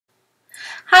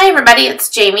Hi everybody, it's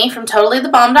Jamie from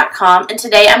TotallyTheBomb.com, and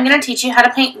today I'm going to teach you how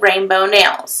to paint rainbow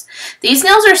nails. These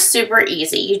nails are super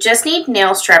easy. You just need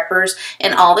nail strippers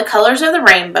in all the colors of the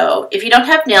rainbow. If you don't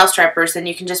have nail strippers, then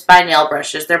you can just buy nail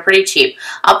brushes. They're pretty cheap.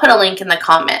 I'll put a link in the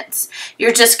comments.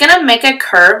 You're just going to make a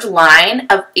curved line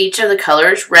of each of the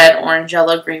colors, red, orange,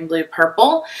 yellow, green, blue,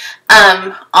 purple,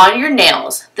 on your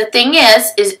nails. The thing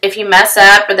is if you mess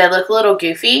up or they look a little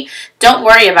goofy, don't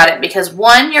worry about it, because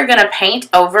one, you're going to paint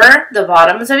over the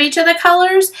bottoms of each of the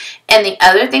colors, and the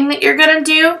other thing that you're going to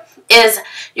do is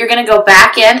you're going to go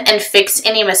back in and fix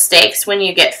any mistakes when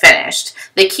you get finished.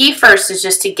 The key first is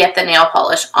just to get the nail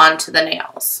polish onto the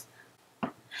nails.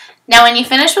 Now when you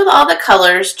finish with all the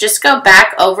colors, just go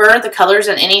back over the colors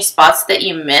in any spots that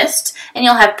you missed, and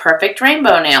you'll have perfect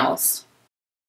rainbow nails.